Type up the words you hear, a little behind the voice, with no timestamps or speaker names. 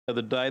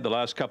The day, the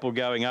last couple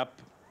going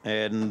up,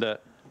 and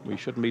we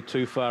shouldn't be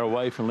too far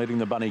away from letting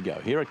the bunny go.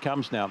 Here it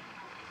comes now.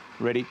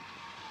 Ready.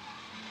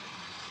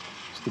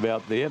 Just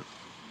about there.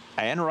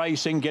 And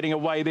racing, getting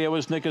away there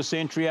was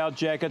AGRC, our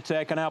Jack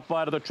Attack, and out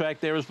wide of the track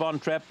there is Von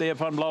Trapp there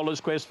from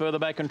Lola's Quest. Further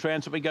back in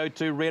transit we go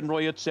to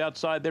Renroy. It's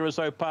outside. There is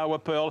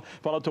Opawa Pearl,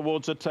 followed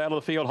towards the tail of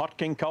the field. Hot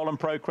King Cole and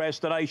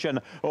Procrastination.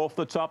 Off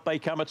the top they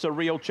come. It's a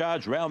real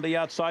charge. Round the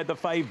outside the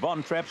fave.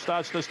 Von Trapp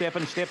starts to step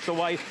and steps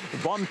away.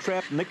 Von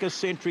Trapp,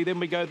 AGRC. Then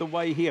we go the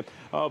way here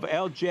of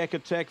our Jack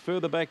Attack.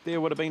 Further back there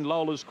would have been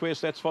Lola's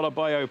Quest. That's followed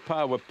by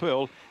Opawa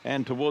Pearl.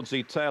 And towards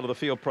the tail of the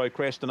field,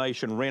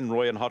 Procrastination,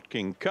 Renroy and Hot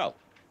King Cole.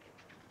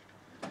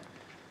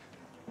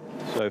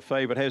 So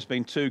favourite has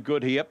been too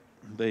good here.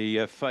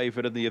 The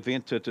favourite in the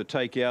event to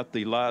take out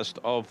the last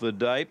of the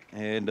day.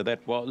 And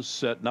that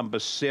was number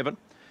 7,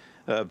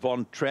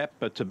 Von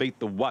Trapp, to beat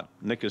the 1,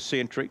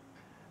 AGRC.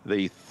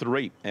 The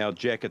 3, our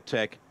Jack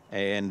Attack.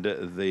 And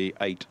the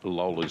 8,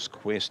 Lola's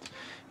Quest.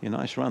 A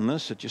nice run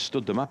this. It just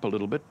stood them up a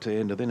little bit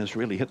and then has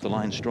really hit the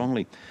line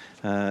strongly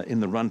in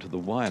the run to the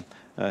wire.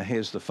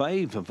 Has the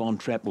fave. Von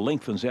Trapp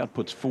lengthens out,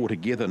 puts 4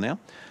 together now.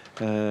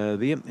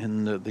 There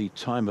in the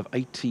time of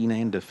 18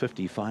 and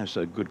 55,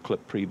 so good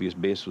clip. Previous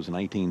best was in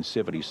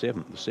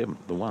 1877. The 7,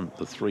 the 1,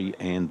 the 3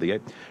 and the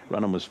 8.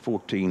 Running was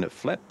 14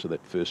 flat, so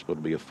that first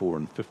would be a 4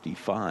 and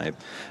 55.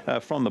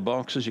 From the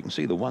boxes, you can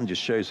see the 1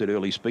 just shows that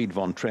early speed.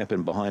 Von Trapp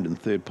in behind in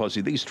third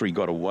posse. These 3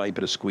 got away,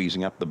 bit of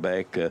squeezing up the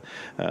back.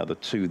 The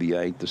 2, the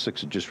 8, the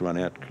 6 had just run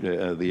out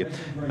there.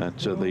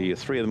 So the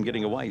 3 of them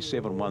getting away,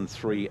 7, 1,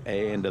 3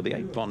 and the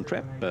 8. Von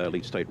Trapp,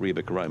 lead state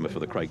Reba Karoma for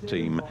the Craig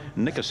team,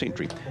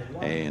 AGRC.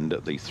 And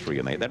the 3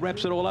 and 8. That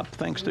wraps it all up.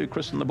 Thanks to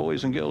Chris and the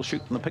boys and girls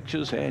shooting the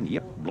pictures. And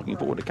yep, looking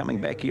forward to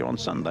coming back here on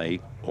Sunday,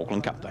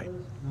 Auckland Cup Day.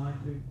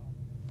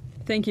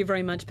 Thank you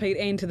very much, Pete,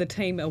 and to the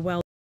team. Well